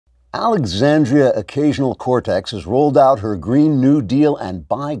Alexandria Ocasio-Cortez has rolled out her Green New Deal, and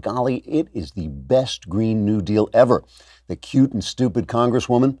by golly, it is the best Green New Deal ever. The cute and stupid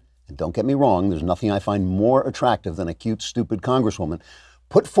Congresswoman, and don't get me wrong, there's nothing I find more attractive than a cute, stupid Congresswoman,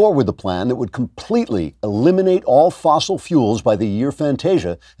 put forward the plan that would completely eliminate all fossil fuels by the year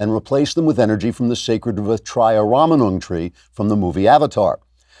Fantasia and replace them with energy from the sacred Triaramanung tree from the movie Avatar.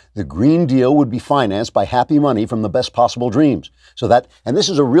 The Green Deal would be financed by happy money from the best possible dreams. And this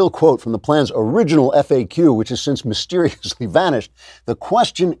is a real quote from the plan's original FAQ, which has since mysteriously vanished. The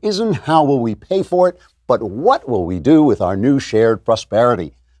question isn't how will we pay for it, but what will we do with our new shared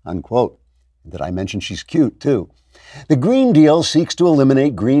prosperity, unquote. Did I mention she's cute, too? The Green Deal seeks to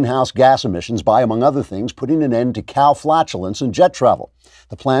eliminate greenhouse gas emissions by, among other things, putting an end to cow flatulence and jet travel.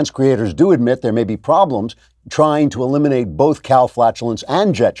 The plan's creators do admit there may be problems trying to eliminate both cow flatulence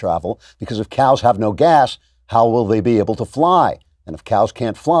and jet travel, because if cows have no gas, how will they be able to fly? And if cows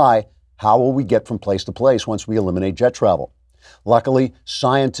can't fly, how will we get from place to place once we eliminate jet travel? Luckily,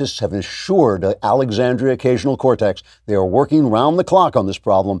 scientists have assured Alexandria Ocasio-Cortez they are working round the clock on this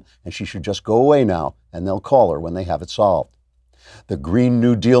problem, and she should just go away now, and they'll call her when they have it solved. The Green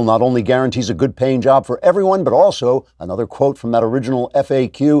New Deal not only guarantees a good-paying job for everyone, but also, another quote from that original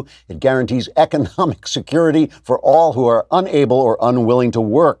FAQ, it guarantees economic security for all who are unable or unwilling to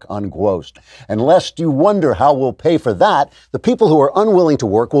work, unquote. And lest you wonder how we'll pay for that, the people who are unwilling to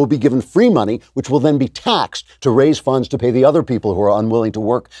work will be given free money, which will then be taxed to raise funds to pay the other people who are unwilling to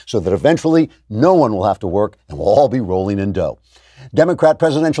work, so that eventually no one will have to work and we'll all be rolling in dough. Democrat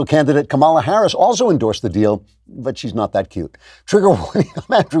presidential candidate Kamala Harris also endorsed the deal, but she's not that cute. Trigger warning,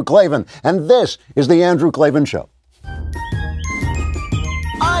 I'm Andrew Klavan, and this is The Andrew Klavan Show. I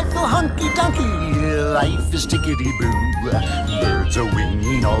feel hunky-dunky, life is tickety-boo. Birds are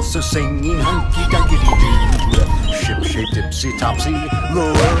winging, also singing hunky-dunky-doo. Ship-shaped, ipsy-topsy,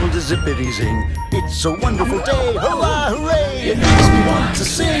 the world is zippity-zing. It's a wonderful day, hurrah, hooray! It makes me want to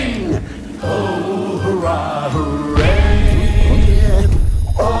sing. Oh, hurrah, hooray!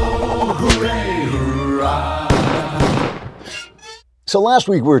 Oh, hooray, hurrah! So last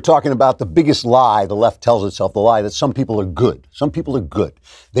week we were talking about the biggest lie the left tells itself, the lie that some people are good. Some people are good.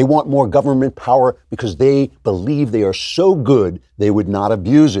 They want more government power because they believe they are so good they would not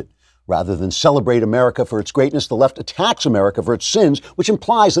abuse it. Rather than celebrate America for its greatness, the left attacks America for its sins, which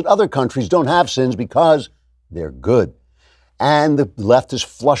implies that other countries don't have sins because they're good. And the left has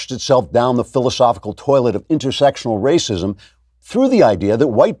flushed itself down the philosophical toilet of intersectional racism through the idea that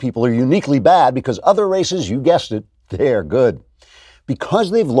white people are uniquely bad because other races, you guessed it, they're good.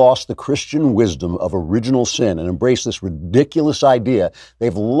 Because they've lost the Christian wisdom of original sin and embraced this ridiculous idea,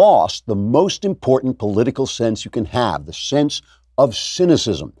 they've lost the most important political sense you can have, the sense of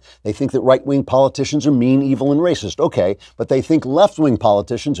cynicism. They think that right-wing politicians are mean, evil, and racist. Okay, but they think left-wing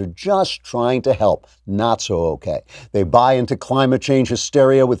politicians are just trying to help. Not so okay. They buy into climate change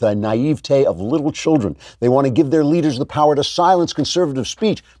hysteria with a naivete of little children. They want to give their leaders the power to silence conservative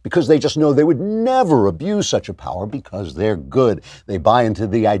speech because they just know they would never abuse such a power because they're good. They buy into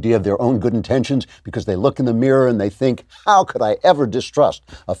the idea of their own good intentions because they look in the mirror and they think, how could I ever distrust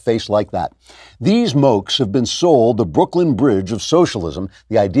a face like that? These mokes have been sold the Brooklyn Bridge of socialism,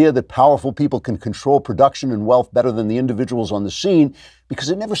 the idea that powerful people can control production and wealth better than the individuals on the scene, because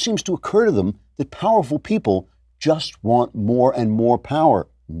it never seems to occur to them that powerful people just want more and more power.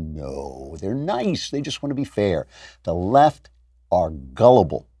 No, they're nice. They just want to be fair. The left are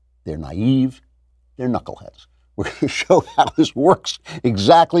gullible. They're naive. They're knuckleheads. We're going to show how this works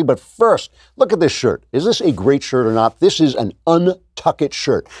exactly. But first, look at this shirt. Is this a great shirt or not? This is an untucked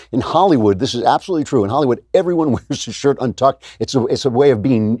shirt. In Hollywood, this is absolutely true. In Hollywood, everyone wears a shirt untucked. It's a way of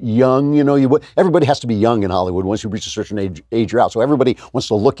being young. You know, everybody has to be young in Hollywood. Once you reach a certain age, you're out. So everybody wants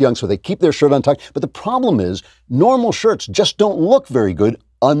to look young, so they keep their shirt untucked. But the problem is, normal shirts just don't look very good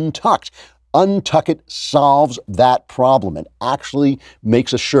untucked. Untuck It solves that problem and actually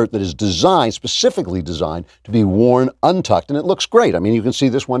makes a shirt that is designed, specifically designed, to be worn untucked, and it looks great. I mean, you can see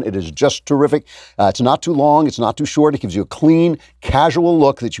this one. It is just terrific. It's not too long. It's not too short. It gives you a clean, casual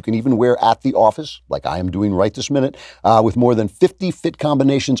look that you can even wear at the office, like I am doing right this minute, with more than 50 fit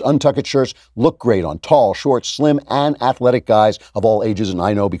combinations. Untuck It shirts look great on tall, short, slim, and athletic guys of all ages, and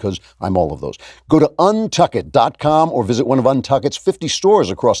I know because I'm all of those. Go to untuckit.com or visit one of Untuckit's 50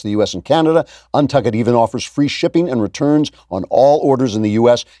 stores across the U.S. and Canada. Canada. Untuckit even offers free shipping and returns on all orders in the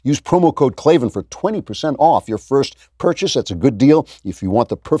U.S. Use promo code Klavan for 20% off your first purchase. That's a good deal. If you want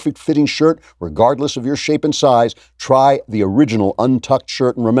the perfect fitting shirt, regardless of your shape and size, try the original untucked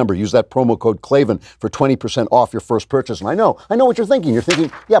shirt. And remember, use that promo code Klavan for 20% off your first purchase. And I know what you're thinking. You're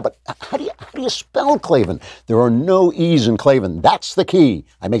thinking, yeah, but how do you spell Klavan? There are no E's in Klavan. That's the key.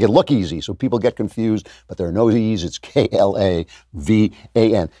 I make it look easy so people get confused, but there are no E's. It's Klavan.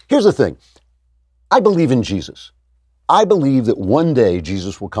 Here's the thing. I believe in Jesus. I believe that one day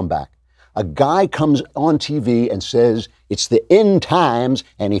Jesus will come back. A guy comes on TV and says, it's the end times,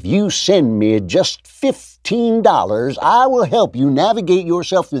 and if you send me just $15, I will help you navigate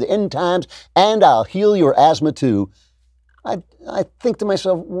yourself through the end times, and I'll heal your asthma too. I think to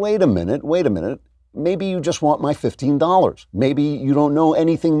myself, wait a minute. Maybe you just want my $15. Maybe you don't know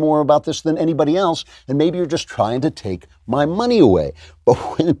anything more about this than anybody else, and maybe you're just trying to take my money away. But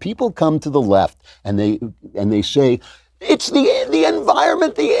when people come to the left and they say, it's the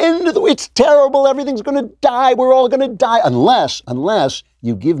environment, the end of it's terrible, everything's going to die, we're all going to die, unless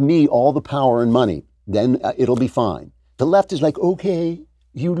you give me all the power and money, then it'll be fine. The left is like, okay,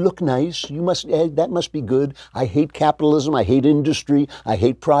 you look nice. That must be good. I hate capitalism. I hate industry. I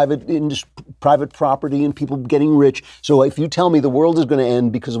hate private property and people getting rich. So if you tell me the world is going to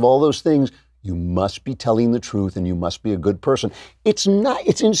end because of all those things, you must be telling the truth and you must be a good person. It's not.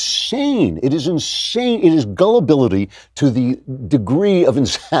 It's insane. It is insane. It is gullibility to the degree of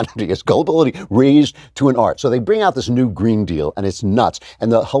insanity. It's gullibility raised to an art. So they bring out this new Green Deal and it's nuts. And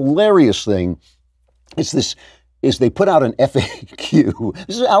the hilarious thing is they put out an FAQ.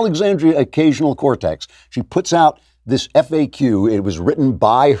 This is Alexandria Ocasio-Cortez. She puts out this FAQ. It was written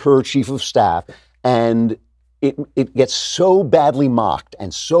by her chief of staff, and it gets so badly mocked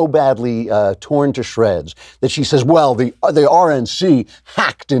and so badly torn to shreds that she says, well, the RNC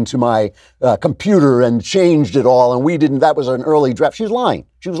hacked into my computer and changed it all, and we didn't. That was an early draft. She's lying.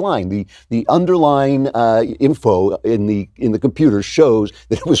 She was lying. The underlying info in the computer shows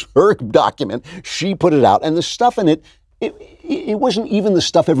that it was her document. She put it out, and the stuff in it, it wasn't even the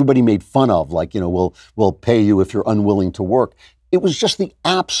stuff everybody made fun of, like, we'll pay you if you're unwilling to work. It was just the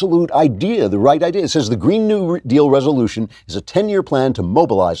absolute idea, the right idea. It says the Green New Deal resolution is a 10-year plan to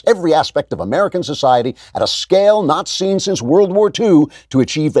mobilize every aspect of American society at a scale not seen since World War II to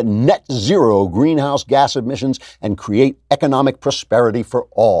achieve a net zero greenhouse gas emissions and create economic prosperity for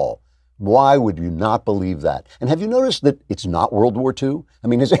all. Why would you not believe that? And have you noticed that it's not World War II? I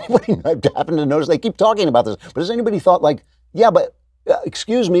mean, has anybody happened to notice? They keep talking about this, but has anybody thought like, yeah, but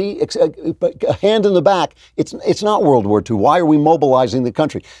excuse me, a hand in the back, it's not World War II. Why are we mobilizing the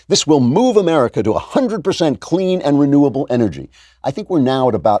country? This will move America to 100% clean and renewable energy. I think we're now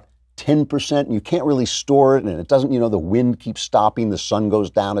at about 10%, and you can't really store it, and it doesn't, the wind keeps stopping, the sun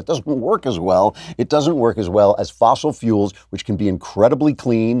goes down. It doesn't work as well. It doesn't work as well as fossil fuels, which can be incredibly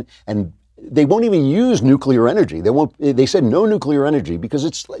clean, and they won't even use nuclear energy. They said no nuclear energy because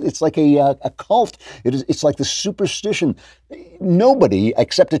it's like a cult. It's like the superstition. Nobody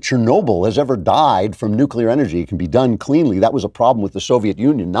except at Chernobyl has ever died from nuclear energy. It can be done cleanly. That was a problem with the Soviet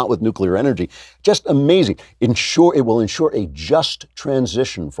Union, not with nuclear energy. Just amazing. It will ensure a just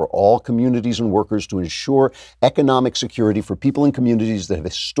transition for all communities and workers to ensure economic security for people in communities that have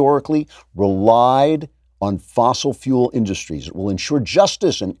historically relied on fossil fuel industries. It will ensure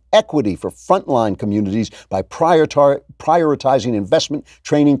justice and equity for frontline communities by prioritizing investment,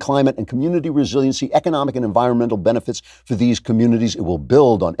 training, climate, and community resiliency, economic and environmental benefits for these communities. It will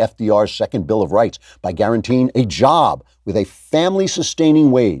build on FDR's second Bill of Rights by guaranteeing a job with a family-sustaining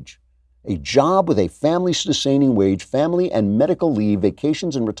wage. A job with a family-sustaining wage, family and medical leave,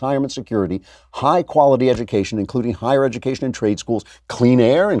 vacations and retirement security, high-quality education, including higher education and trade schools, clean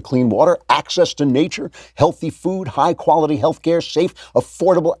air and clean water, access to nature, healthy food, high-quality health care, safe,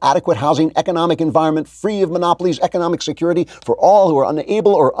 affordable, adequate housing, economic environment, free of monopolies, economic security for all who are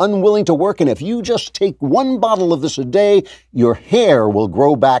unable or unwilling to work. And if you just take one bottle of this a day, your hair will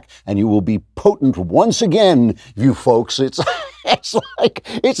grow back and you will be potent once again, you folks. It's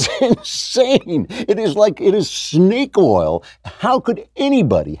insane. It is snake oil. How could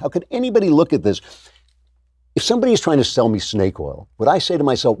anybody look at this? If somebody is trying to sell me snake oil, would I say to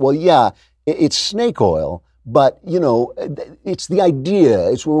myself, well, yeah, it's snake oil, but it's the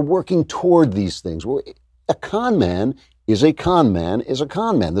idea. We're working toward these things. A con man is a con man is a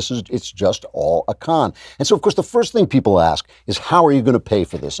con man. It's just all a con. And so, of course, the first thing people ask is, how are you going to pay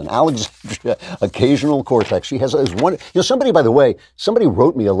for this? And Alexandria Ocasio-Cortez, she has one, somebody, by the way, somebody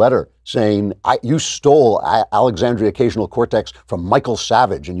wrote me a letter saying, you stole Alexandria Ocasio-Cortez from Michael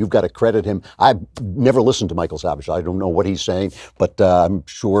Savage, and you've got to credit him. I've never listened to Michael Savage. I don't know what he's saying, but I'm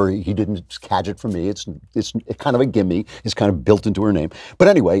sure he didn't catch it from me. It's kind of a gimme. It's kind of built into her name. But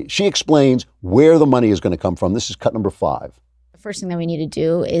anyway, she explains where the money is going to come from. This is cut number 5. The first thing that we need to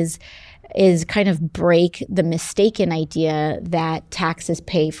do is kind of break the mistaken idea that taxes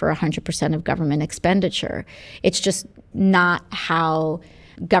pay for 100% of government expenditure. It's just not how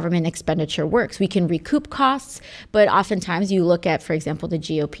government expenditure works. We can recoup costs, but oftentimes you look at, for example, the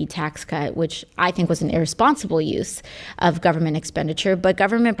GOP tax cut, which I think was an irresponsible use of government expenditure, but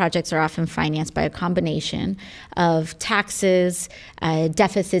government projects are often financed by a combination of taxes,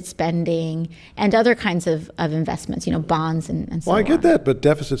 deficit spending, and other kinds of investments, bonds and so on. Well, I get that, but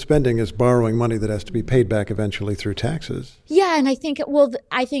deficit spending is borrowing money that has to be paid back eventually through taxes. Yeah, and I think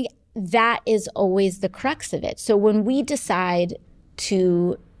that is always the crux of it. So when we decide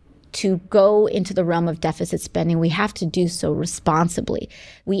to go into the realm of deficit spending, we have to do so responsibly.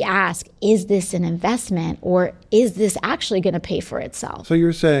 We ask, is this an investment, or is this actually going to pay for itself? So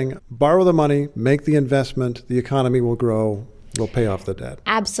you're saying borrow the money, make the investment, the economy will grow, we'll pay off the debt.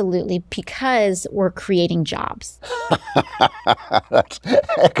 Absolutely, because we're creating jobs. That's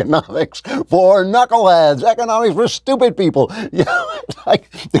economics for knuckleheads, economics for stupid people.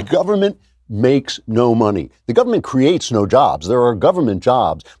 Like the government makes no money. The government creates no jobs. There are government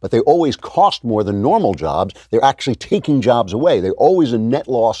jobs, but they always cost more than normal jobs. They're actually taking jobs away. They're always a net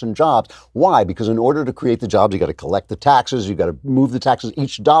loss in jobs. Why? Because in order to create the jobs, you got to collect the taxes. You got to move the taxes.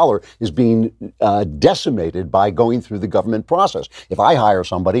 Each dollar is being decimated by going through the government process. If I hire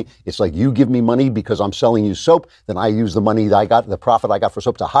somebody, it's like you give me money because I'm selling you soap. Then I use the money that I got, the profit I got for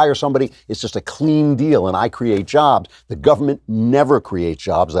soap to hire somebody. It's just a clean deal, and I create jobs. The government never creates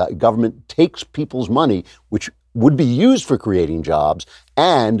jobs. The government takes people's money, which would be used for creating jobs,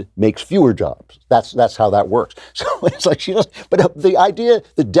 and makes fewer jobs. That's how that works. So it's like she doesn't. But the idea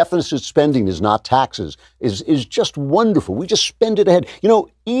that deficit spending is not taxes is just wonderful. We just spend it ahead.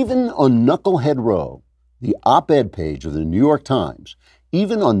 Even on Knucklehead Row, the op-ed page of the New York Times,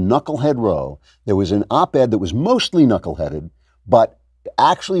 even on Knucklehead Row, there was an op-ed that was mostly knuckleheaded, but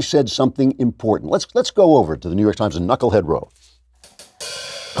actually said something important. Let's go over to the New York Times and Knucklehead Row.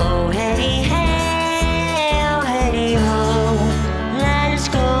 Oh, hey, hey, oh, hey, ho, let's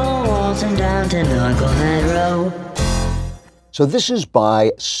go waltzing down to Knucklehead Row. So this is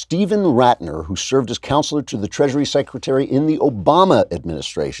by Stephen Ratner, who served as counselor to the Treasury Secretary in the Obama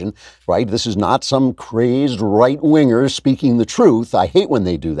administration, right? This is not some crazed right-winger speaking the truth. I hate when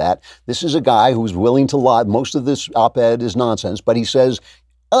they do that. This is a guy who's willing to lie. Most of this op-ed is nonsense, but he says,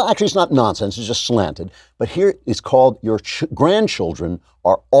 actually, it's not nonsense, it's just slanted. But here it's called, your grandchildren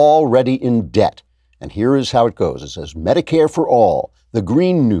are already in debt. And here is how it goes. It says, Medicare for all, the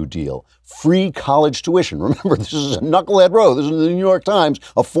Green New Deal, free college tuition. Remember, this is a Knucklehead Row. This is the New York Times,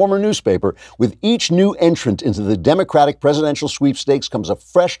 a former newspaper. With each new entrant into the Democratic presidential sweepstakes comes a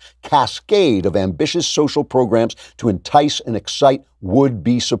fresh cascade of ambitious social programs to entice and excite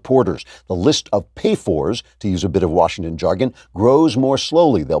would-be supporters. The list of pay-fors, to use a bit of Washington jargon, grows more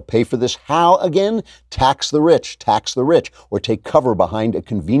slowly. They'll pay for this how again? Tax the rich, or take cover behind a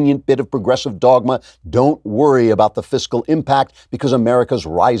convenient bit of progressive dogma. Don't worry about the fiscal impact because America's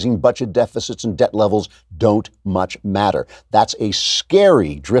rising budget deficits and debt levels don't much matter. That's a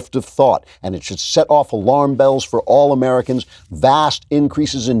scary drift of thought, and it should set off alarm bells for all Americans. Vast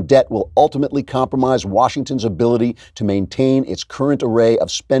increases in debt will ultimately compromise Washington's ability to maintain its current array of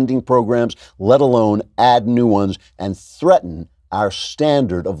spending programs, let alone add new ones, and threaten our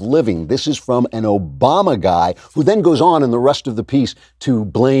standard of living. This is from an Obama guy who then goes on in the rest of the piece to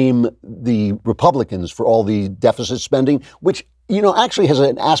blame the Republicans for all the deficit spending, which, actually has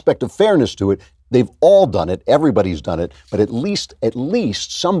an aspect of fairness to it. They've all done it. Everybody's done it. But at least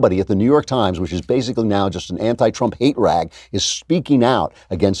somebody at the New York Times, which is basically now just an anti-Trump hate rag, is speaking out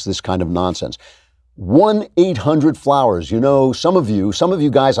against this kind of nonsense. 1-800-Flowers. Some of you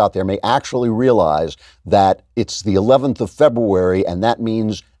guys out there may actually realize that it's the 11th of February, and that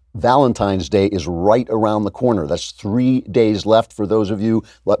means Valentine's Day is right around the corner. That's 3 days left for those of you,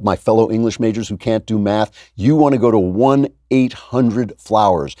 like my fellow English majors who can't do math. You want to go to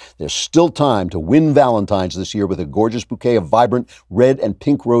 1-800-Flowers. There's still time to win Valentine's this year with a gorgeous bouquet of vibrant red and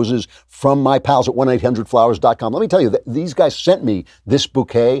pink roses from my pals at 1-800-Flowers.com. Let me tell you, these guys sent me this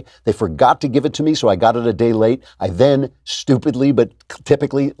bouquet. They forgot to give it to me, so I got it a day late. I then stupidly, but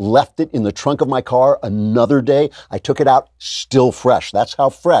typically, left it in the trunk of my car another day. I took it out, still fresh. That's how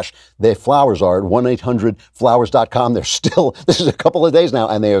fresh the flowers are at 1-800-Flowers.com. They're still, this is a couple of days now,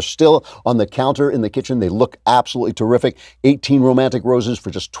 and they are still on the counter in the kitchen. They look absolutely terrific. 18 romantic roses for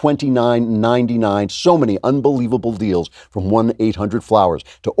just $29.99. So many unbelievable deals from 1-800-Flowers.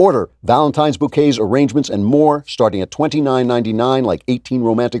 To order Valentine's bouquets, arrangements, and more, starting at $29.99, like 18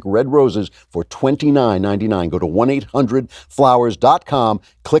 romantic red roses for $29.99. Go to 1-800-Flowers.com,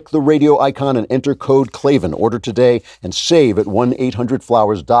 click the radio icon, and enter code Klavan. Order today and save at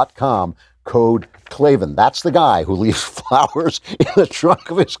 1-800-Flowers.com. Code Klavan. That's the guy who leaves flowers in the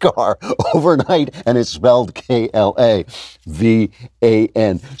trunk of his car overnight, and it's spelled Klavan.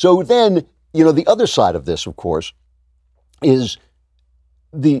 So then, the other side of this, of course, is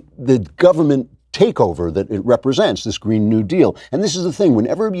the government takeover that it represents, this Green New Deal. And this is the thing,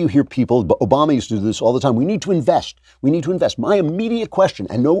 whenever you hear people, Obama used to do this all the time, we need to invest. We need to invest. My immediate question,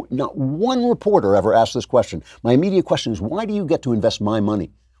 and not one reporter ever asked this question, my immediate question is, why do you get to invest my money?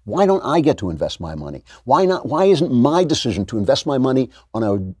 Why don't I get to invest my money? Why not? Why isn't my decision to invest my money on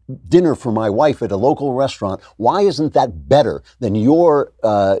a dinner for my wife at a local restaurant? Why isn't that better than your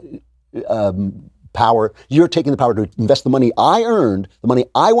power? You're taking the power to invest the money I earned, the money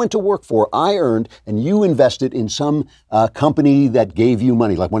I went to work for, I earned, and you invested in some company that gave you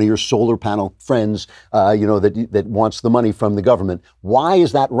money, like one of your solar panel friends, that wants the money from the government. Why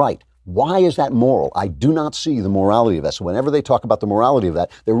is that right? Why is that moral? I do not see the morality of that. So whenever they talk about the morality of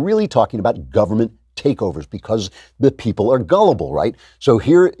that, they're really talking about government takeovers because the people are gullible, right? So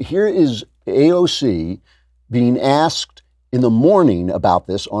here is AOC being asked in the morning about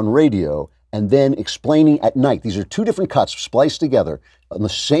this on radio and then explaining at night. These are two different cuts spliced together on the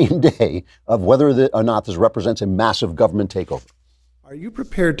same day of whether or not this represents a massive government takeover. Are you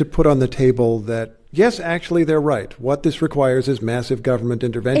prepared to put on the table that, yes, actually, they're right. What this requires is massive government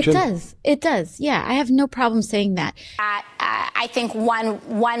intervention? It does. Yeah, I have no problem saying that. I think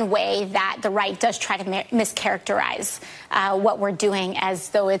one way that the right does try to mischaracterize what we're doing as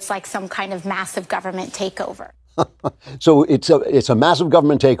though it's like some kind of massive government takeover. So it's a massive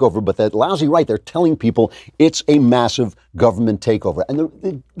government takeover, but that lousy right, they're telling people it's a massive government takeover.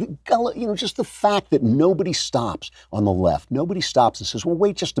 And just the fact that nobody stops on the left, nobody stops and says, well,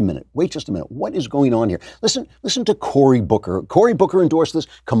 wait just a minute. What is going on here? Listen to Cory Booker. Cory Booker endorsed this.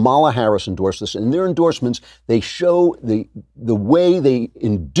 Kamala Harris endorsed this. And in their endorsements, they show the way they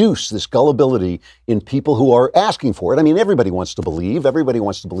induce this gullibility in people who are asking for it. I mean, everybody wants to believe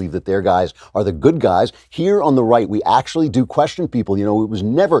that their guys are the good guys. Here on the right, we actually do question people. It was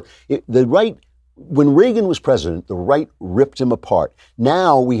never the right. When Reagan was president, the right ripped him apart.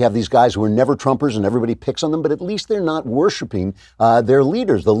 Now we have these guys who are never Trumpers and everybody picks on them, but at least they're not worshiping their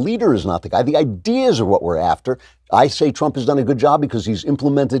leaders. The leader is not the guy. The ideas are what we're after. I say Trump has done a good job because he's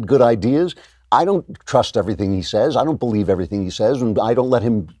implemented good ideas. I don't trust everything he says. I don't believe everything he says, and I don't let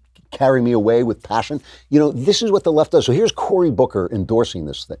him carry me away with passion. This is what the left does. So here's Cory Booker endorsing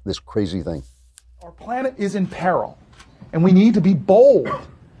this crazy thing. Our planet is in peril, and we need to be bold.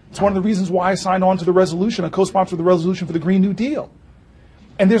 It's one of the reasons why I signed on to the resolution, a co-sponsor of the resolution for the Green New Deal.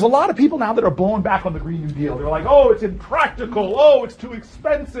 And there's a lot of people now that are blowing back on the Green New Deal. They're like, oh, it's impractical. Oh, it's too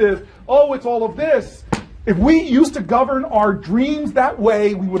expensive. Oh, it's all of this. If we used to govern our dreams that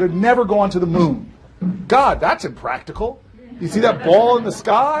way, we would have never gone to the moon. God, that's impractical. You see that ball in the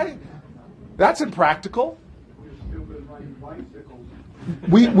sky? That's impractical.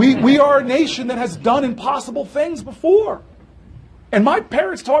 We are a nation that has done impossible things before. And my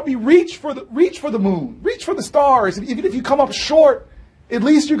parents taught me, reach for the moon, reach for the stars. Even if you come up short, at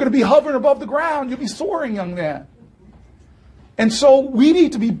least you're going to be hovering above the ground. You'll be soaring, young man. And so we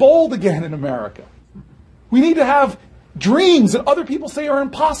need to be bold again in America. We need to have dreams that other people say are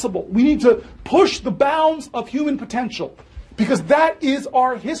impossible. We need to push the bounds of human potential because that is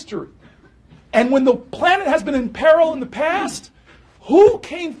our history. And when the planet has been in peril in the past, who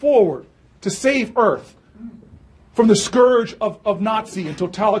came forward to save Earth from the scourge of Nazi and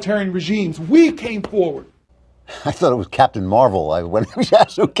totalitarian regimes? We came forward. I thought it was Captain Marvel when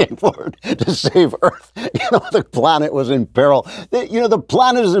who came forward to save Earth. The planet was in peril. The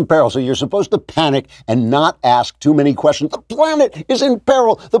planet is in peril, so you're supposed to panic and not ask too many questions. The planet is in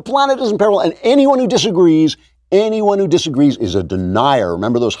peril. The planet is in peril. And anyone who disagrees is a denier.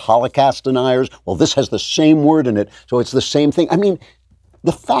 Remember those Holocaust deniers? Well, this has the same word in it, so it's the same thing. I mean,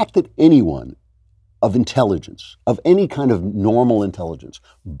 the fact that anyone of intelligence, of any kind of normal intelligence,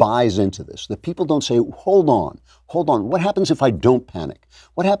 buys into this, that people don't say, hold on, what happens if I don't panic?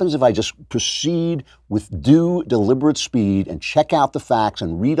 What happens if I just proceed with due deliberate speed and check out the facts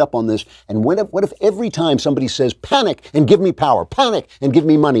and read up on this? And what if every time somebody says, panic and give me power, panic and give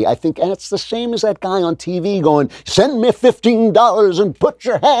me money, I think that's the same as that guy on TV going, send me $15 and put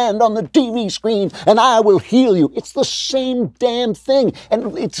your hand on the TV screen and I will heal you. It's the same damn thing.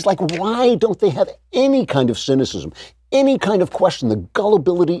 And it's like, why don't they have any kind of cynicism? any kind of question. The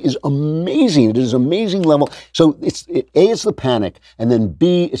gullibility is amazing. It is amazing level. So A, it's the panic, and then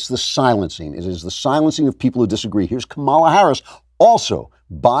B, it's the silencing. It is the silencing of people who disagree. Here's Kamala Harris also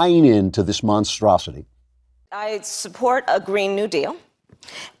buying into this monstrosity. I support a Green New Deal,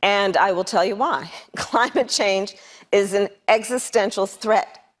 and I will tell you why. Climate change is an existential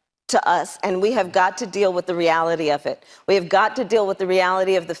threat to us, and we have got to deal with the reality of it. We have got to deal with the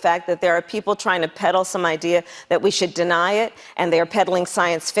reality of the fact that there are people trying to peddle some idea that we should deny it, and they are peddling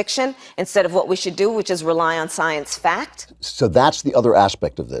science fiction instead of what we should do, which is rely on science fact. So that's the other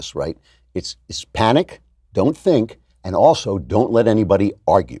aspect of this, right? It's panic, don't think, and also don't let anybody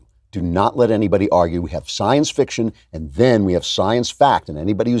argue. Do not let anybody argue. We have science fiction, and then we have science fact. And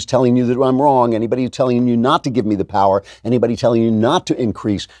anybody who's telling you that I'm wrong, anybody who's telling you not to give me the power, anybody telling you not to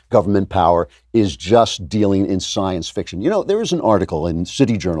increase government power is just dealing in science fiction. You know, there is an article in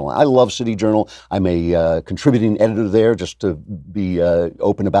City Journal. I love City Journal. I'm a contributing editor there, just to be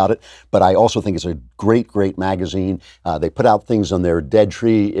open about it. But I also think it's a great, great magazine. They put out things on their Dead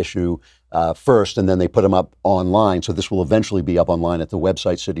Tree issue first, and then they put them up online. So this will eventually be up online at the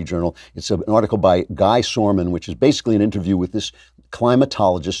website City Journal. It's an article by Guy Sorman, which is basically an interview with this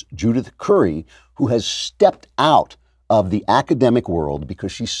climatologist, Judith Curry, who has stepped out of the academic world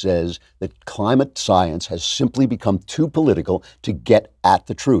because she says that climate science has simply become too political to get at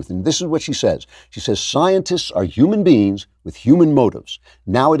the truth. And this is what she says. She says, scientists are human beings with human motives.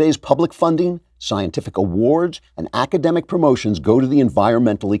 Nowadays, public funding, scientific awards, and academic promotions go to the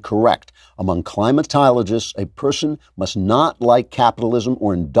environmentally correct. Among climatologists, a person must not like capitalism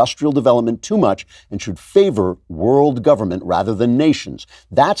or industrial development too much and should favor world government rather than nations.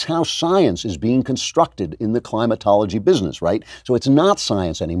 That's how science is being constructed in the climatology business, right? So it's not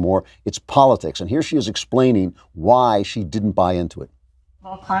science anymore, it's politics. And here she is explaining why she didn't buy into it.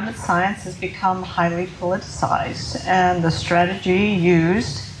 Well, climate science has become highly politicized, and the strategy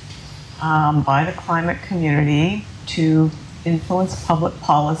used by the climate community to influence public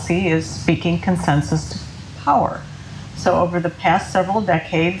policy is speaking consensus to power. So over the past several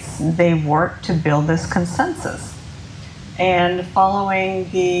decades, they've worked to build this consensus. And following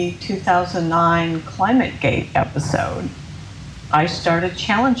the 2009 ClimateGate episode, I started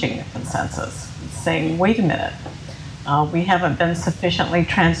challenging the consensus, saying, wait a minute, we haven't been sufficiently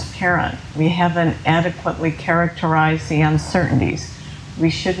transparent. We haven't adequately characterized the uncertainties. We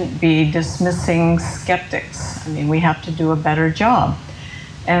shouldn't be dismissing skeptics. I mean, we have to do a better job.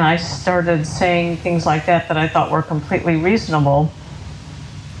 And I started saying things like that I thought were completely reasonable,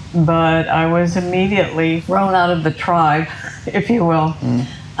 but I was immediately thrown out of the tribe, if you will,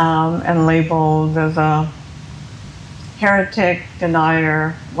 and labeled as a heretic,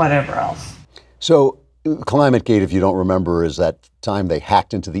 denier, whatever else. So ClimateGate, if you don't remember, is that time they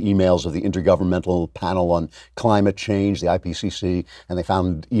hacked into the emails of the Intergovernmental Panel on Climate Change, the IPCC, and they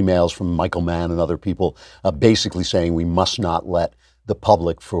found emails from Michael Mann and other people basically saying we must not let the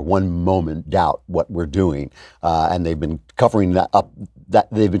public for one moment doubt what we're doing. And they've been covering that up.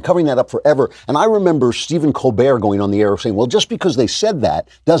 They've been covering that up forever. And I remember Stephen Colbert going on the air saying, well, just because they said that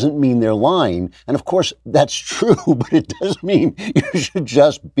doesn't mean they're lying. And of course, that's true, but it does mean you should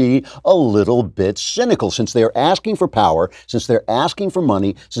just be a little bit cynical. Since they're asking for power, since they're asking for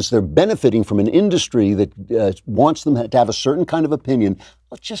money, since they're benefiting from an industry that wants them to have a certain kind of opinion,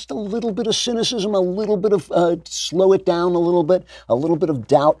 just a little bit of cynicism, a little bit of slow it down a little bit of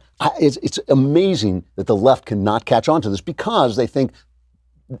doubt. It's amazing that the left cannot catch on to this because they think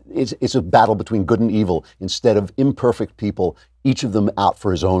it's a battle between good and evil instead of imperfect people, each of them out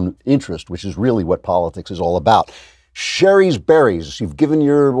for his own interest, which is really what politics is all about. Sherry's berries. You've given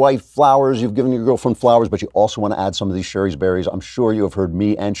your wife flowers, you've given your girlfriend flowers, but you also want to add some of these Sherry's berries. I'm sure you have heard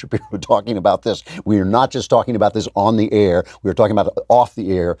me and Shapiro talking about this. We are not just talking about this on the air. We are talking about off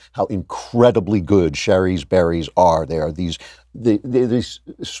the air, how incredibly good Sherry's berries are. They are these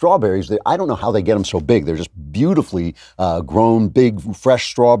strawberries. I don't know how they get them so big. They're just beautifully grown, big, fresh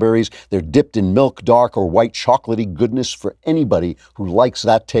strawberries. They're dipped in milk, dark or white chocolatey goodness for anybody who likes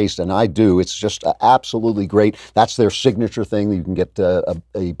that taste, and I do. It's just absolutely great. That's their signature thing. You can get a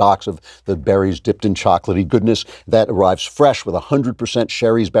box of the berries dipped in chocolatey goodness that arrives fresh with 100%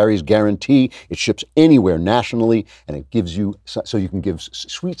 Sherry's berries guarantee. It ships anywhere nationally, and it gives you, so you can give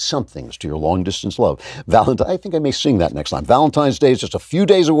sweet somethings to your long-distance love. I think I may sing that next time. Valentine's Day is just a few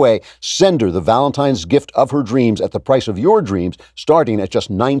days away. Send her the Valentine's gift of her dreams at the price of your dreams, starting at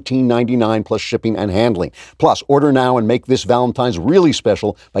just $19.99 plus shipping and handling. Plus, order now and make this Valentine's really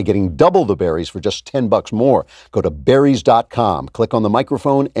special by getting double the berries for just $10 more. Go to berries.com, click on the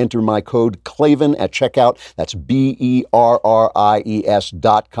microphone, enter my code Klavan at checkout. That's BERRIES.com.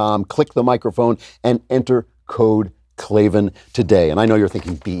 Click the microphone and enter code Klavan today. And I know you're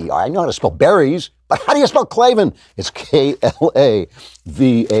thinking B-E-R. I know how to spell berries, but how do you spell Klavan? It's K-L-A-V-A-N.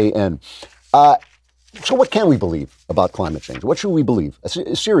 So what can we believe about climate change? What should we believe?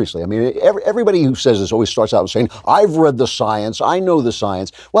 Seriously, I mean, everybody who says this always starts out saying, I've read the science, I know the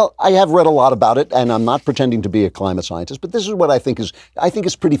science. Well, I have read a lot about it, and I'm not pretending to be a climate scientist, but this is what I think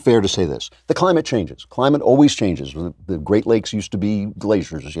it's pretty fair to say this. The climate changes. Climate always changes. The Great Lakes used to be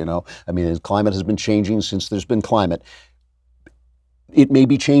glaciers, you know. I mean, climate has been changing since there's been climate. It may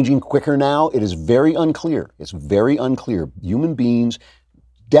be changing quicker now. It is very unclear. It's very unclear. Human beings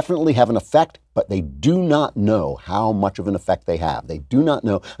definitely have an effect, but they do not know how much of an effect they have. They do not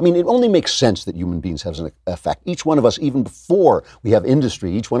know. I mean, it only makes sense that human beings have an effect. Each one of us, even before we have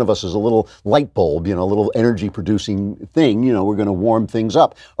industry, each one of us is a little light bulb, you know, a little energy producing thing. You know, we're going to warm things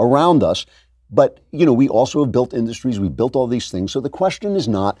up around us. But, you know, we also have built industries, we built all these things. So the question is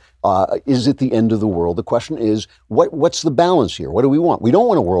not, is it the end of the world? The question is, what's the balance here? What do we want? We don't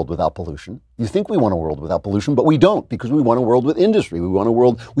want a world without pollution. You think we want a world without pollution, but we don't, because we want a world with industry. We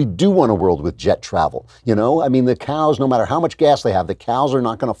do want a world with jet travel. You know, I mean, the cows, no matter how much gas they have, the cows are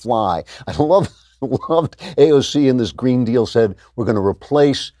not going to fly. I loved AOC in this Green Deal said, we're going to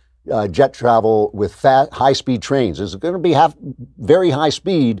replace jet travel with high-speed trains. It's going to be very high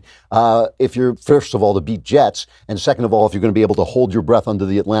speed if you're, first of all, to beat jets, and second of all, if you're going to be able to hold your breath under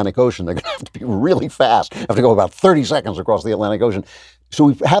the Atlantic Ocean. They're going to have to be really fast. Have to go about 30 seconds across the Atlantic Ocean. So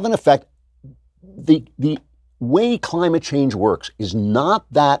we have an effect. The way climate change works is not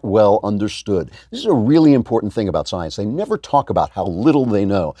that well understood. This is a really important thing about science. They never talk about how little they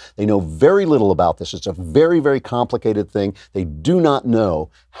know. They know very little about this. It's a very, very complicated thing. They do not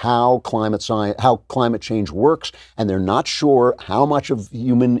know how climate change works, and they're not sure how much of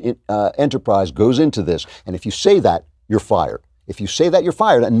human enterprise goes into this. And if you say that, you're fired. If you say that, you're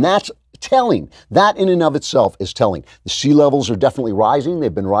fired, and that's telling. That in and of itself is telling. The sea levels are definitely rising.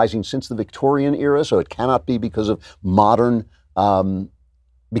 They've been rising since the Victorian era, so it cannot be because of modern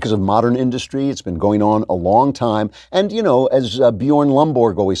industry. It's been going on a long time. And, you know, as Bjorn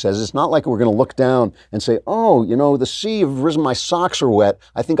Lomborg always says, it's not like we're going to look down and say, oh, you know, the sea has risen, my socks are wet.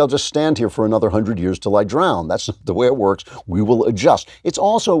 I think I'll just stand here for another 100 years till I drown. That's not the way it works. We will adjust. We'll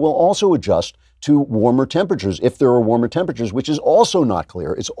also adjust to warmer temperatures, if there are warmer temperatures, which is also not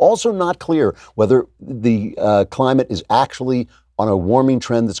clear. It's also not clear whether the climate is actually on a warming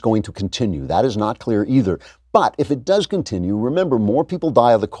trend that's going to continue. That is not clear either. But if it does continue, remember, more people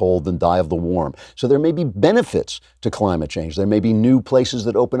die of the cold than die of the warm. So there may be benefits to climate change. There may be new places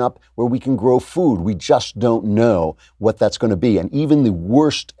that open up where we can grow food. We just don't know what that's going to be. And even the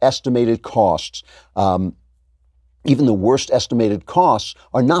worst estimated costs,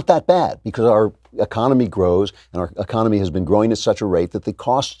 are not that bad, because our economy grows, and our economy has been growing at such a rate that the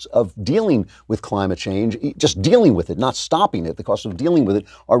costs of dealing with climate change, just dealing with it, not stopping it, the costs of dealing with it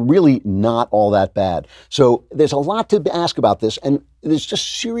are really not all that bad. So there's a lot to ask about this, and there's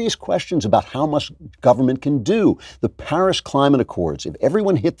just serious questions about how much government can do. The Paris Climate Accords, if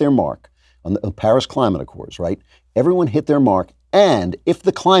everyone hit their mark on the Paris Climate Accords, right? Everyone hit their mark, and if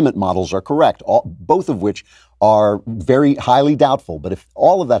the climate models are correct, both of which are very highly doubtful, but if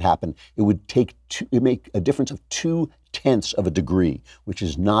all of that happened, it would make a difference of 0.2 of a degree, which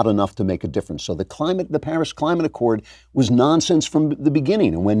is not enough to make a difference. So the Paris Climate Accord was nonsense from the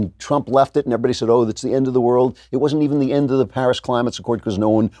beginning. And when Trump left it and everybody said, oh, that's the end of the world, it wasn't even the end of the Paris Climate Accord, because no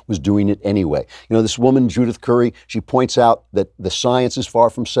one was doing it anyway. You know, this woman, Judith Curry, she points out that the science is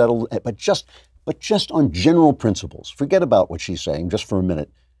far from settled, but just on general principles, forget about what she's saying just for a minute,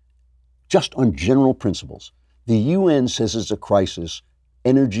 just on general principles. The UN says it's a crisis.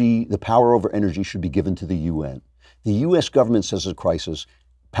 The power over energy should be given to the UN. The U.S. government says it's a crisis.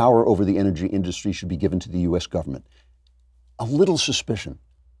 Power over the energy industry should be given to the U.S. government. A little suspicion,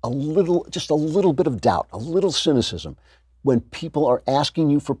 just a little bit of doubt, a little cynicism. When people are asking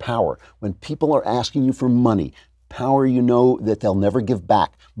you for power, when people are asking you for money, power you know that they'll never give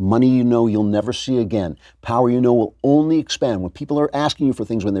back, money you know you'll never see again, power you know will only expand. When people are asking you for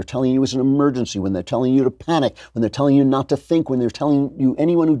things, when they're telling you it's an emergency, when they're telling you to panic, when they're telling you not to think, when they're telling you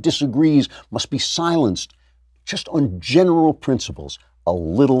anyone who disagrees must be silenced, just on general principles, a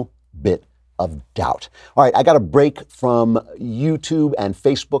little bit of doubt. All right, I got a break from YouTube and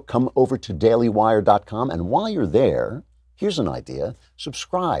Facebook. Come over to dailywire.com, and while you're there, here's an idea.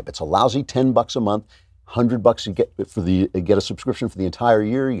 Subscribe. It's a lousy $10 a month. $100 you get a subscription for the entire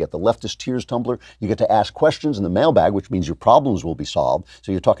year. You get the Leftist Tears tumbler. You get to ask questions in the mailbag, which means your problems will be solved.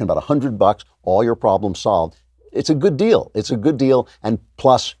 So you're talking about $100, all your problems solved. it's a good deal. It's a good deal. And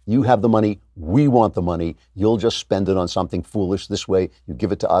plus, you have the money. We want the money. You'll just spend it on something foolish. This way, you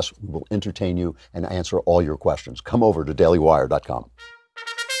give it to us. We will entertain you and answer all your questions. Come over to dailywire.com.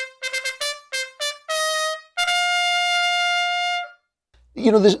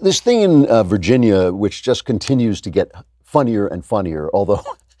 You know, this thing in Virginia, which just continues to get funnier and funnier, although,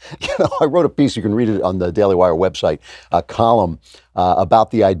 you know, I wrote a piece, you can read it on the Daily Wire website, a column about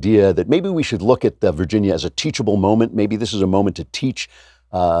the idea that maybe we should look at Virginia as a teachable moment. Maybe this is a moment to teach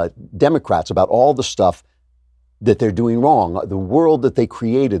Democrats about all the stuff that they're doing wrong. The world that they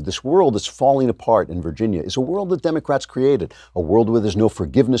created, this world that's falling apart in Virginia, is a world that Democrats created. A world where there's no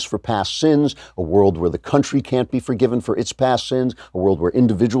forgiveness for past sins, a world where the country can't be forgiven for its past sins, a world where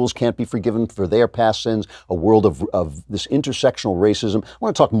individuals can't be forgiven for their past sins, a world of this intersectional racism. I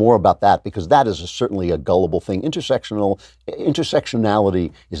want to talk more about that because that is certainly a gullible thing.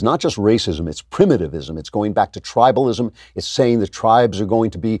 Intersectionality is not just racism, it's primitivism. It's going back to tribalism. It's saying the tribes are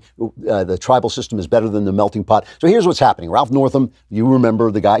going to be, the tribal system is better than the melting pot. So here's what's happening. Ralph Northam, you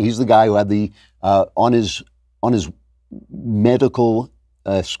remember the guy, he's the guy who had the, on his medical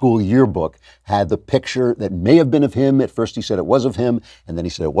school yearbook, had the picture that may have been of him. At first he said it was of him, and then he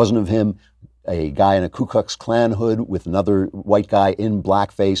said it wasn't of him. A guy in a Ku Klux Klan hood with another white guy in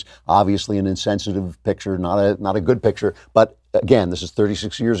blackface, obviously an insensitive picture, not a good picture. But again, this is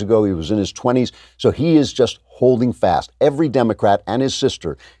 36 years ago. He was in his 20s. So he is just holding fast. Every Democrat and his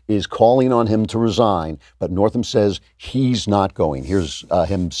sister is calling on him to resign. But Northam says he's not going. Here's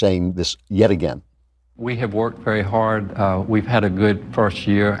him saying this yet again. We have worked very hard. We've had a good first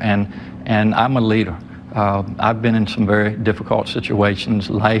year, and I'm a leader. I've been in some very difficult situations,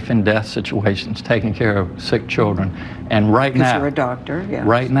 life and death situations, taking care of sick children. And right now, you're a doctor, yes.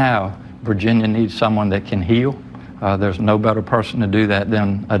 Right now, Virginia needs someone that can heal. There's no better person to do that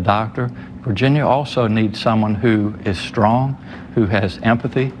than a doctor. Virginia also needs someone who is strong, who has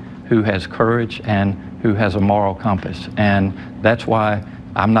empathy, who has courage, and who has a moral compass. And that's why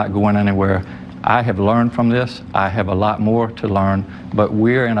I'm not going anywhere. I have learned from this. I have a lot more to learn, but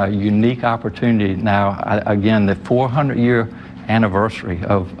we're in a unique opportunity now. Again, the 400-year anniversary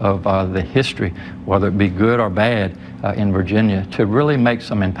of the history, whether it be good or bad, in Virginia, to really make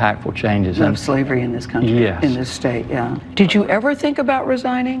some impactful changes. Of slavery in this country, yes. In this state, yeah. Did you ever think about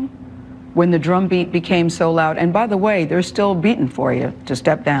resigning when the drumbeat became so loud? And by the way, they're still beating for you to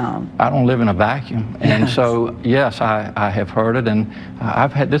step down. I don't live in a vacuum. And so, yes, I have heard it, and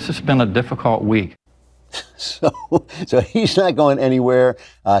this has been a difficult week. So he's not going anywhere.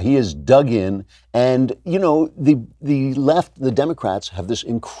 He is dug in. And, you know, the left, the Democrats, have this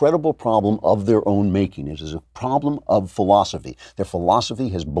incredible problem of their own making. It is a problem of philosophy. Their philosophy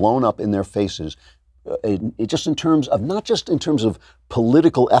has blown up in their faces. Just in terms of, not just in terms of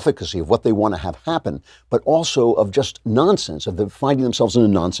political efficacy of what they want to have happen, but also of just nonsense, of them finding themselves in a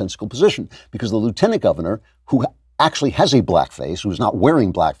nonsensical position. Because the lieutenant governor, who actually has a blackface, who's not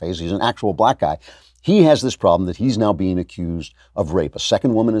wearing blackface, he's an actual black guy, he has this problem that he's now being accused of rape. A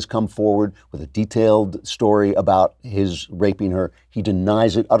second woman has come forward with a detailed story about his raping her. He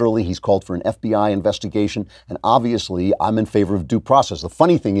denies it utterly. He's called for an FBI investigation. And obviously, I'm in favor of due process. The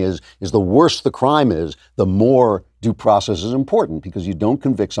funny thing is the worse the crime is, the more due process is important, because you don't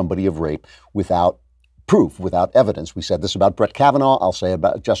convict somebody of rape without proof, without evidence. We said this about Brett Kavanaugh. I'll say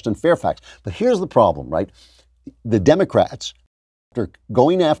about Justin Fairfax. But here's the problem, right? The Democrats, after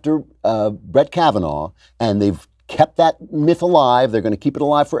going after Brett Kavanaugh, and they've kept that myth alive. They're going to keep it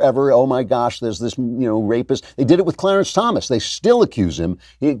alive forever. Oh my gosh, there's this, rapist. They did it with Clarence Thomas. They still accuse him.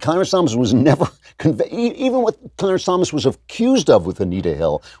 Clarence Thomas was never convicted. Even what Clarence Thomas was accused of with Anita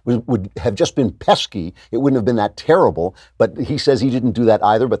Hill would have just been pesky. It wouldn't have been that terrible. But he says he didn't do that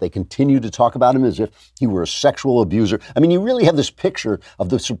either. But they continue to talk about him as if he were a sexual abuser. I mean, you really have this picture of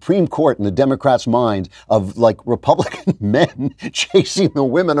the Supreme Court in the Democrats' mind of like Republican men chasing the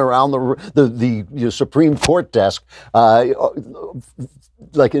women around the Supreme Court desk.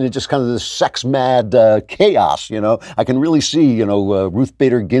 Like in just kind of this sex-mad chaos, I can really see, Ruth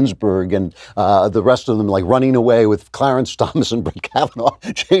Bader Ginsburg and the rest of them like running away with Clarence Thomas and Brett Kavanaugh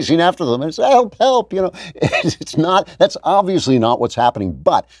chasing after them and say, help, help, that's obviously not what's happening.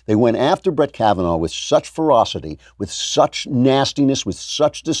 But they went after Brett Kavanaugh with such ferocity, with such nastiness, with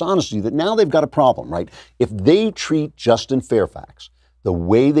such dishonesty that now they've got a problem, right? If they treat Justin Fairfax the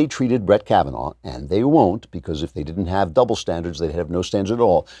way they treated Brett Kavanaugh, and they won't, because if they didn't have double standards, they'd have no standards at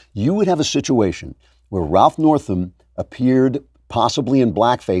all, you would have a situation where Ralph Northam appeared possibly in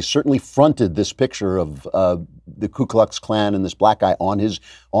blackface, certainly fronted this picture of the Ku Klux Klan and this black guy on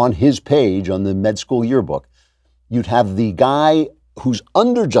his page on the med school yearbook. You'd have the guy who's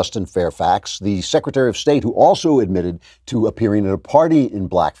under Justin Fairfax, the Secretary of State, who also admitted to appearing at a party in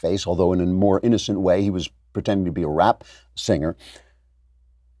blackface, although in a more innocent way. He was pretending to be a rap singer.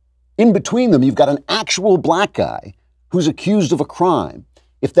 In between them, you've got an actual black guy who's accused of a crime.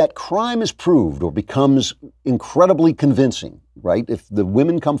 If that crime is proved or becomes incredibly convincing, right? If the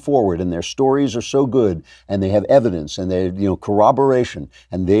women come forward and their stories are so good and they have evidence and they, corroboration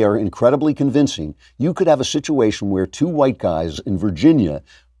and they are incredibly convincing, you could have a situation where two white guys in Virginia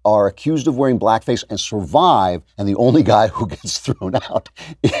are accused of wearing blackface and survive, and the only guy who gets thrown out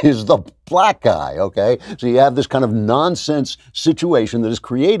is the black guy, okay? So you have this kind of nonsense situation that is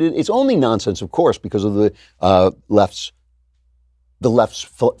created. It's only nonsense, of course, because of the left's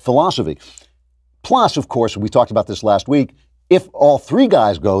philosophy. Plus, of course, we talked about this last week, if all three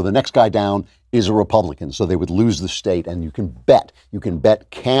guys go, the next guy down is a Republican, so they would lose the state, and you can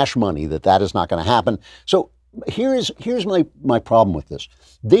bet cash money that is not going to happen. So here's my problem with this.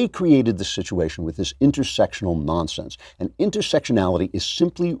 They created this situation with this intersectional nonsense. And intersectionality is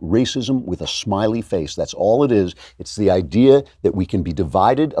simply racism with a smiley face. That's all it is. It's the idea that we can be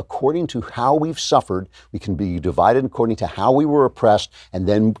divided according to how we've suffered. We can be divided according to how we were oppressed and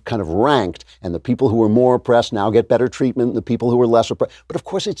then kind of ranked. And the people who were more oppressed now get better treatment. The people who were less oppressed. But of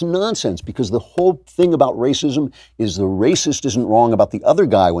course, it's nonsense, because the whole thing about racism is the racist isn't wrong about the other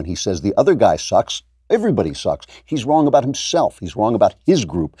guy when he says the other guy sucks. Everybody sucks. He's wrong about himself. He's wrong about his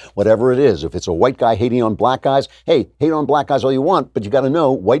group, whatever it is. If it's a white guy hating on black guys, hey, hate on black guys all you want, but you got to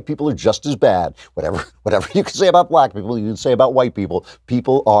know white people are just as bad. Whatever you can say about black people, you can say about white people.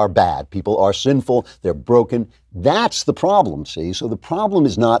 People are bad. People are sinful. They're broken. That's the problem, see? So the problem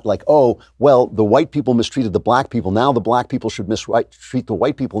is not like, oh, well, the white people mistreated the black people. Now the black people should mistreat the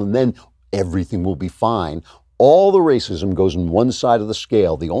white people, and then everything will be fine. All the racism goes on one side of the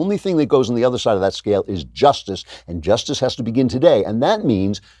scale. The only thing that goes on the other side of that scale is justice, and justice has to begin today. And that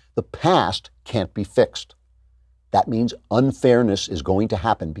means the past can't be fixed. That means unfairness is going to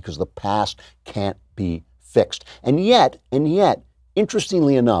happen because the past can't be fixed. And yet,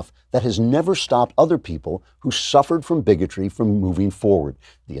 interestingly enough, that has never stopped other people who suffered from bigotry from moving forward.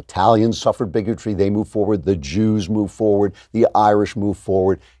 The Italians suffered bigotry, they moved forward. The Jews moved forward. The Irish moved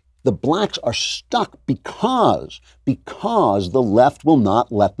forward. The blacks are stuck because the left will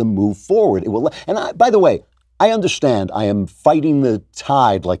not let them move forward. By the way, I understand I am fighting the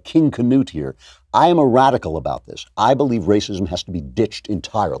tide like King Canute here. I am a radical about this. I believe racism has to be ditched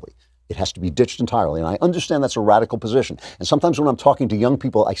entirely. It has to be ditched entirely. And I understand that's a radical position. And sometimes when I'm talking to young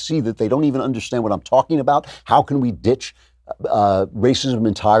people, I see that they don't even understand what I'm talking about. How can we ditch racism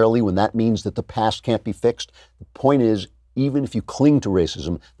entirely when that means that the past can't be fixed? The point is, even if you cling to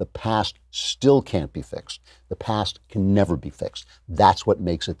racism, the past still can't be fixed. The past can never be fixed. That's what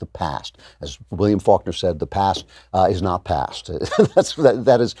makes it the past. As William Faulkner said, the past is not past. That's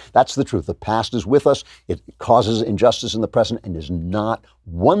the truth. The past is with us. It causes injustice in the present, and there's not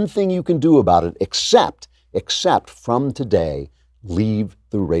one thing you can do about it except from today, leave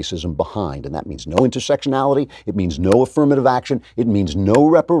the racism behind. And that means no intersectionality. It means no affirmative action. It means no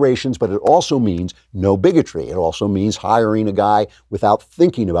reparations, but it also means no bigotry. It also means hiring a guy without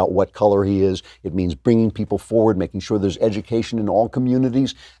thinking about what color he is. It means bringing people forward, making sure there's education in all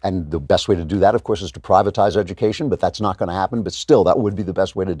communities. And the best way to do that, of course, is to privatize education, but that's not going to happen. But still, that would be the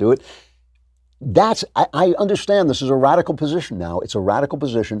best way to do it. I understand this is a radical position now. It's a radical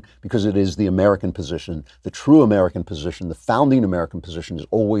position because it is the American position, the true American position. The founding American position is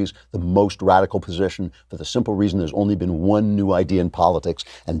always the most radical position for the simple reason there's only been one new idea in politics,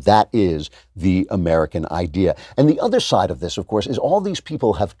 and that is the American idea. And the other side of this, of course, is all these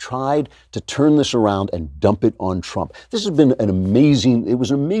people have tried to turn this around and dump it on Trump. This has been an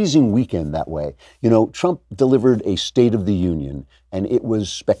amazing weekend that way. Trump delivered a State of the Union, and it was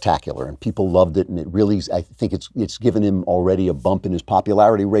spectacular, and people loved it, and it really, I think it's given him already a bump in his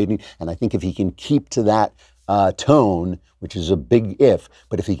popularity rating, and I think if he can keep to that tone, which is a big if,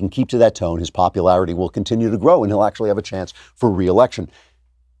 but if he can keep to that tone, his popularity will continue to grow, and he'll actually have a chance for re-election.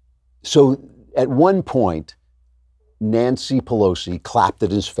 So at one point, Nancy Pelosi clapped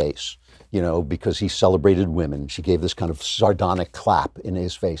at his face, because he celebrated women. She gave this kind of sardonic clap in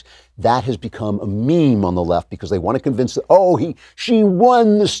his face. That has become a meme on the left because they want to convince that, she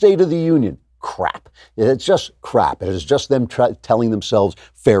won the State of the Union. Crap. It's just crap. It is just them telling themselves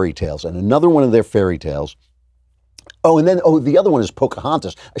fairy tales. And another one of their fairy tales. The other one is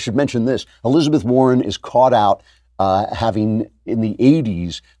Pocahontas. I should mention this. Elizabeth Warren is caught out having, in the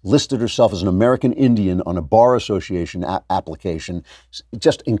 80s, listed herself as an American Indian on a Bar Association application.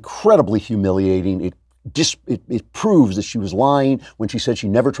 Just incredibly humiliating. It proves that she was lying when she said she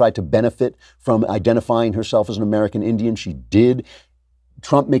never tried to benefit from identifying herself as an American Indian. She did.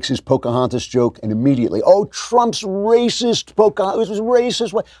 Trump makes his Pocahontas joke, and immediately, oh, Trump's racist. Pocahontas was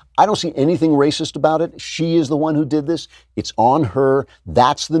racist. What? I don't see anything racist about it. She is the one who did this. It's on her.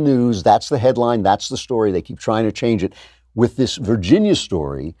 That's the news. That's the headline. That's the story. They keep trying to change it. With this Virginia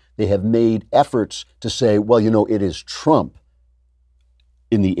story, they have made efforts to say, well, you know, it is Trump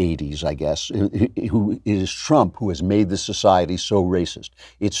in the 80s, I guess, who it is Trump who has made this society so racist.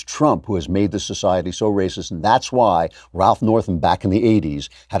 It's Trump who has made this society so racist, and that's why Ralph Northam back in the 80s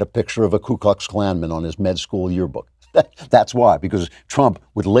had a picture of a Ku Klux Klanman on his med school yearbook. That's why, because Trump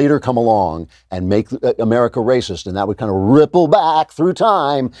would later come along and make America racist, and that would kind of ripple back through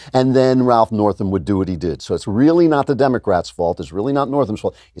time, and then Ralph Northam would do what he did. So it's really not the Democrats' fault. It's really not Northam's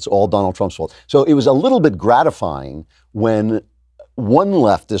fault. It's all Donald Trump's fault. So it was a little bit gratifying when one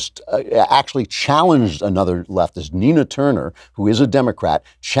leftist actually challenged another leftist, Nina Turner, who is a Democrat,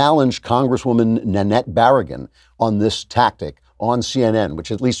 challenged Congresswoman Nanette Barragan on this tactic on CNN, which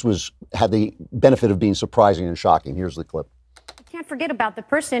at least had the benefit of being surprising and shocking. Here's the clip. We can't forget about the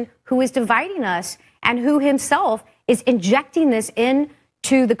person who is dividing us and who himself is injecting this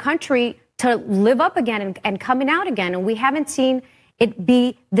into the country to live up again and coming out again. And we haven't seen it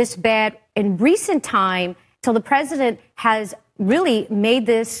be this bad in recent time till the president has really made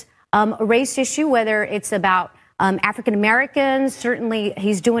this a race issue, whether it's about African Americans. Certainly,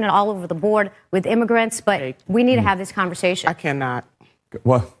 he's doing it all over the board with immigrants, but we need to have this conversation. I cannot.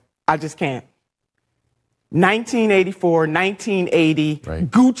 Well, I just can't. 1984, 1980, right.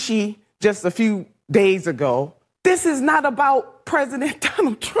 Gucci just a few days ago. This is not about President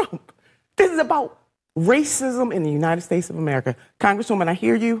Donald Trump. This is about racism in the United States of America. Congresswoman, I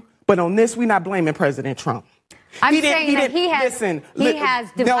hear you, but on this, we're not blaming President Trump. I'm saying that he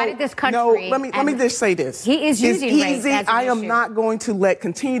has divided this country. No, let me just say this. He is using race as an I am issue. not going to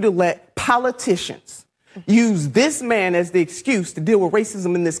continue to let politicians use this man as the excuse to deal with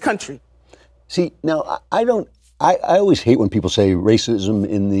racism in this country. See, now, I always hate when people say racism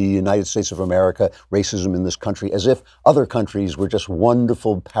in the United States of America, racism in this country, as if other countries were just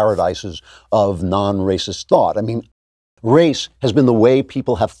wonderful paradises of non-racist thought. I mean, race has been the way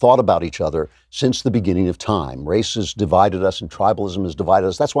people have thought about each other since the beginning of time. Race has divided us and tribalism has divided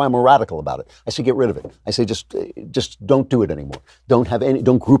us. That's why I'm a radical about it. I say get rid of it. I say just don't do it anymore.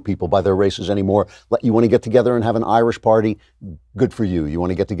 Don't group people by their races anymore. You want to get together and have an Irish party? Good for you. You want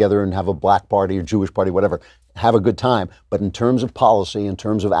to get together and have a black party or Jewish party, whatever. Have a good time. But in terms of policy, in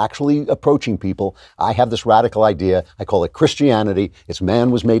terms of actually approaching people, I have this radical idea. I call it Christianity. It's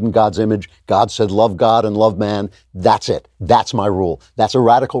man was made in God's image. God said love God and love man. That's it. That's my rule. That's a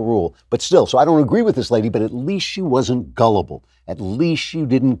radical rule. But still, so I don't agree with this lady, but at least she wasn't gullible. At least she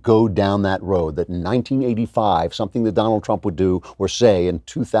didn't go down that road that in 1985, something that Donald Trump would do or say in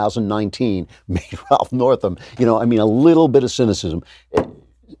 2019 made Ralph Northam, a little bit of cynicism.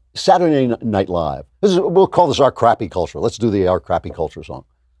 Saturday Night Live. We'll call this our crappy culture. Let's do the our crappy culture song.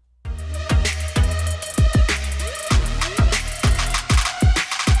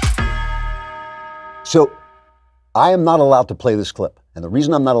 So I am not allowed to play this clip. And the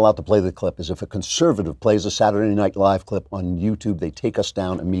reason I'm not allowed to play the clip is if a conservative plays a Saturday Night Live clip on YouTube, they take us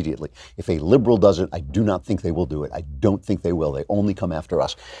down immediately. If a liberal does it, I do not think they will do it. I don't think they will. They only come after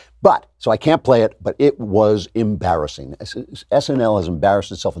us. So I can't play it, but it was embarrassing. SNL has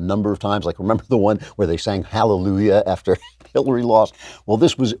embarrassed itself a number of times. Like, remember the one where they sang Hallelujah after Hillary lost? Well,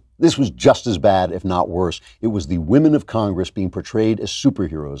 this was just as bad, if not worse. It was the women of Congress being portrayed as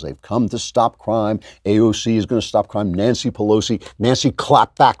superheroes. They've come to stop crime. AOC is going to stop crime. Nancy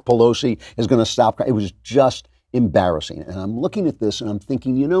Clapback Pelosi is going to stop crime. It was just embarrassing. And I'm looking at this and I'm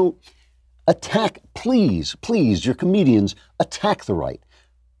thinking, attack, please, you're comedians, attack the right.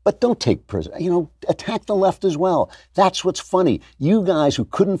 But don't take prison. Attack the left as well. That's what's funny. You guys who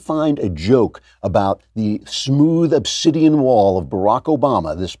couldn't find a joke about the smooth obsidian wall of Barack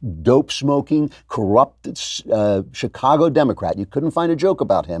Obama, this dope-smoking, corrupt Chicago Democrat, you couldn't find a joke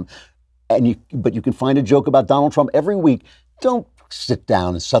about him, but you can find a joke about Donald Trump every week. Don't sit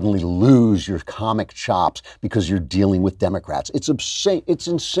down and suddenly lose your comic chops because you're dealing with Democrats. It's insane. It's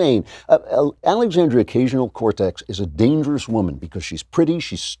insane. Alexandria Ocasio-Cortez is a dangerous woman because she's pretty,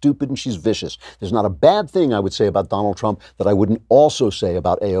 she's stupid, and she's vicious. There's not a bad thing I would say about Donald Trump that I wouldn't also say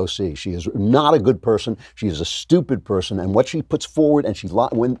about AOC. She is not a good person. She is a stupid person, and what she puts forward, and she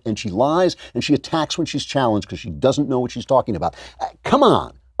lies, and she attacks when she's challenged because she doesn't know what she's talking about. Come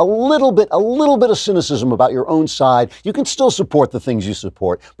on. A little bit of cynicism about your own side. You can still support the things you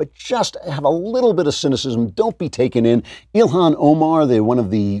support, but just have a little bit of cynicism. Don't be taken in. Ilhan Omar, one of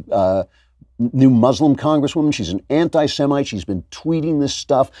the new Muslim congresswoman. She's an anti-Semite. She's been tweeting this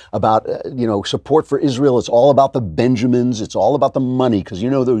stuff about, support for Israel. It's all about the Benjamins. It's all about the money because,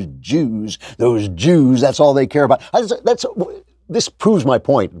 those Jews, that's all they care about. This proves my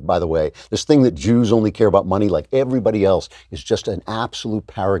point, by the way. This thing that Jews only care about money like everybody else is just an absolute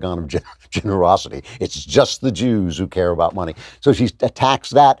paragon of generosity. It's just the Jews who care about money. So she attacks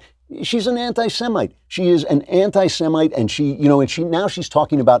that. She's an anti-Semite. She is an anti-Semite, and now she's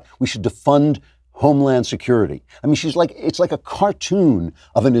talking about we should defund Homeland Security. I mean, it's like a cartoon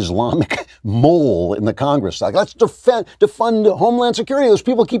of an Islamic mole in the Congress. Like, let's defund Homeland Security. Those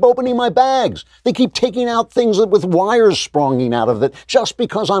people keep opening my bags. They keep taking out things with wires spronging out of it just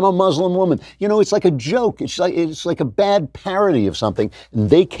because I'm a Muslim woman. It's like a joke. It's like a bad parody of something. And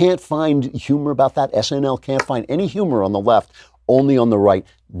they can't find humor about that. SNL can't find any humor on the left, only on the right.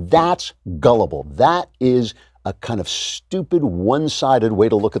 That's gullible. That is a kind of stupid, one-sided way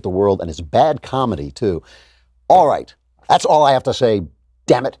to look at the world, and it's bad comedy, too. All right. That's all I have to say.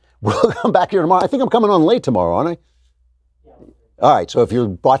 Damn it. We'll come back here tomorrow. I think I'm coming on late tomorrow, aren't I? All right. So if you're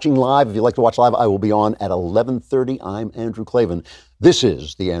watching live, if you like to watch live, I will be on at 11:30. I'm Andrew Klavan. This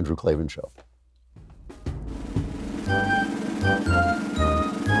is The Andrew Klavan Show.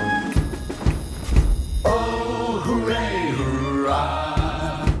 Oh, hooray, hurrah.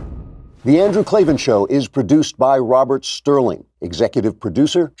 The Andrew Klavan Show is produced by Robert Sterling. Executive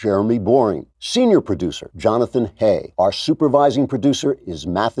producer, Jeremy Boring. Senior producer, Jonathan Hay. Our supervising producer is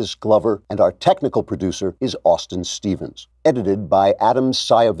Mathis Glover. And our technical producer is Austin Stevens. Edited by Adam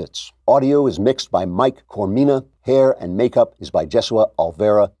Sayevitz. Audio is mixed by Mike Cormina. Hair and makeup is by Jesua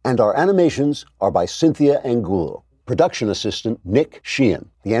Alvera. And our animations are by Cynthia Angulo. Production assistant, Nick Sheehan.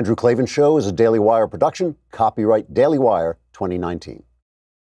 The Andrew Klavan Show is a Daily Wire production. Copyright Daily Wire 2019.